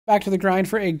Back to the grind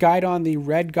for a guide on the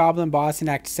Red Goblin boss in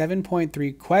Act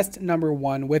 7.3, quest number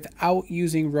 1, without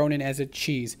using Ronan as a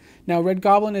cheese. Now, Red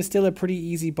Goblin is still a pretty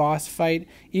easy boss fight,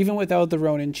 even without the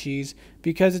Ronan cheese,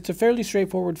 because it's a fairly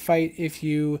straightforward fight if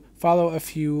you follow a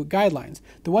few guidelines.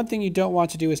 The one thing you don't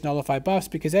want to do is nullify buffs,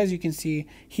 because as you can see,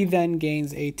 he then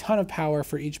gains a ton of power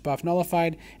for each buff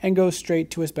nullified and goes straight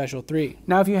to a special 3.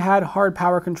 Now, if you had hard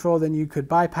power control, then you could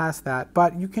bypass that,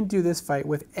 but you can do this fight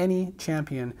with any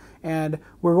champion, and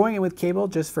we're going in with Cable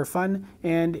just for fun,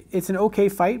 and it's an okay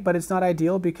fight, but it's not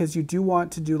ideal because you do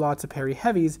want to do lots of parry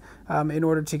heavies in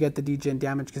order to get the degen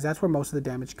damage, because that's where most of the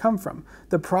damage come from.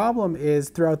 The problem is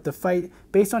throughout the fight,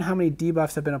 based on how many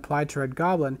debuffs have been applied to Red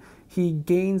Goblin, he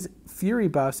gains fury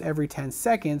buffs every 10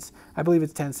 seconds. I believe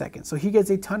it's 10 seconds. So he gets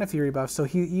a ton of fury buffs. So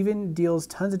he even deals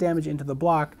tons of damage into the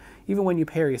block, even when you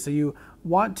parry. So you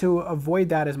want to avoid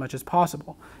that as much as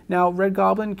possible. Now, Red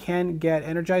Goblin can get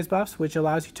energized buffs, which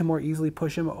allows you to more easily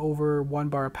push him over 1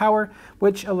 bar of power,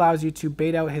 which allows you to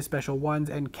bait out his special ones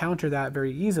and counter that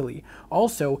very easily.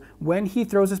 Also, when he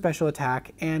throws a special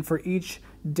attack, and for each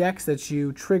dex that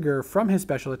you trigger from his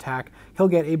special attack, he'll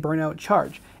get a burnout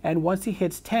charge. And once he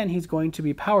hits 10, he's going to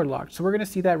be power locked. So we're going to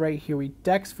see that right here. We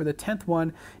dex for the 10th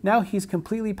one. Now he's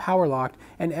completely power locked,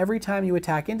 and every time you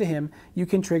attack into him, you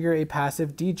can trigger a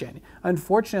passive degen.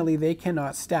 Unfortunately, they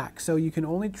cannot stack, so you can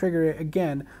only trigger it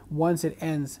again once it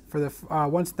ends,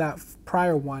 once that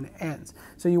prior one ends.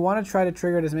 So you want to try to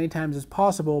trigger it as many times as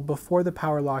possible before the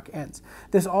power lock ends.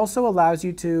 This also allows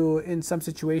you to, in some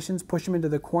situations, push him into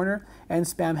the corner and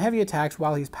spam heavy attacks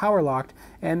while he's power locked,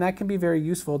 and that can be very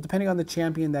useful depending on the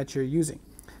champion that you're using.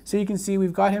 So you can see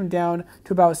we've got him down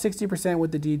to about 60%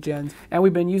 with the degens, and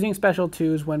we've been using special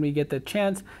 2s when we get the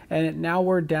chance, and now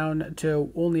we're down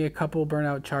to only a couple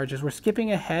burnout charges. We're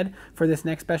skipping ahead for this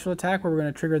next special attack where we're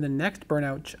going to trigger the next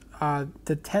burnout,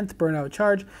 the 10th burnout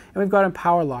charge, and we've got him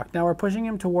power locked. Now we're pushing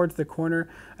him towards the corner.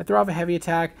 I throw off a heavy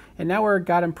attack, and now we're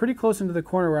got him pretty close into the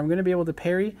corner where I'm going to be able to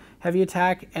parry, heavy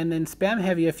attack, and then spam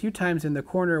heavy a few times in the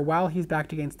corner while he's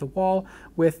backed against the wall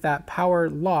with that power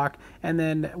lock, and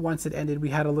then once it ended, we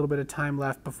had a little bit of time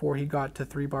left before he got to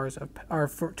 3 bars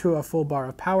of, to a full bar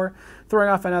of power, throwing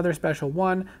off another special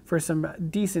 1 for some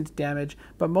decent damage,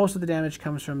 but most of the damage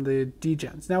comes from the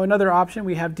degens. Now another option,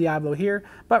 we have Diablo here,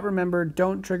 but remember,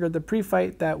 don't trigger the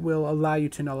pre-fight that will allow you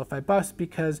to nullify buffs,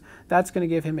 because that's going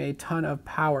to give him a ton of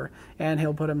power, and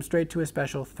he'll put him straight to a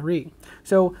special 3.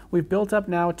 So we've built up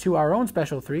now to our own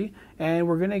special 3, and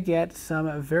we're going to get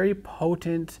some very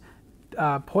potent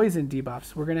poison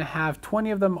debuffs. We're going to have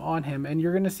 20 of them on him, and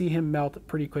you're going to see him melt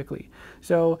pretty quickly.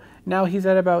 So now he's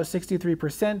at about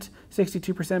 63%,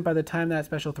 62% by the time that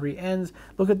special 3 ends.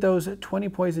 Look at those 20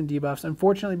 poison debuffs.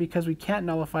 Unfortunately, because we can't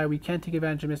nullify, we can't take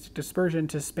advantage of Mystic Dispersion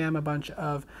to spam a bunch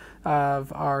of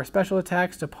our special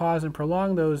attacks to pause and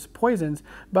prolong those poisons,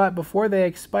 but before they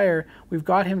expire, we've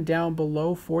got him down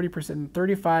below 40%,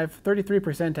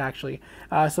 33% actually.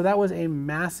 So that was a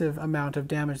massive amount of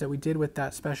damage that we did with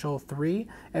that special 3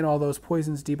 and all those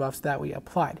poisons debuffs that we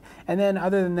applied. And then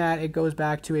other than that, it goes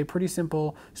back to a pretty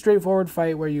simple, straightforward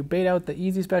fight where you bait out the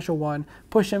easy special 1,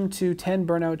 push him to 10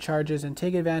 burnout charges, and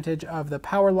take advantage of the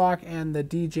power lock and the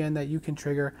degen that you can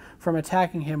trigger from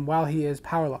attacking him while he is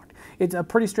power locked. It's a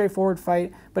pretty straightforward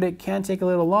fight, but it can take a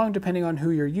little long depending on who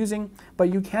you're using,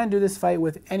 but you can do this fight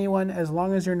with anyone as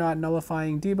long as you're not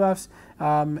nullifying debuffs,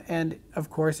 and of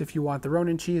course if you want the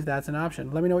Ronan cheese, that's an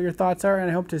option. Let me know what your thoughts are,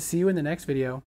 and I hope to see you in the next video.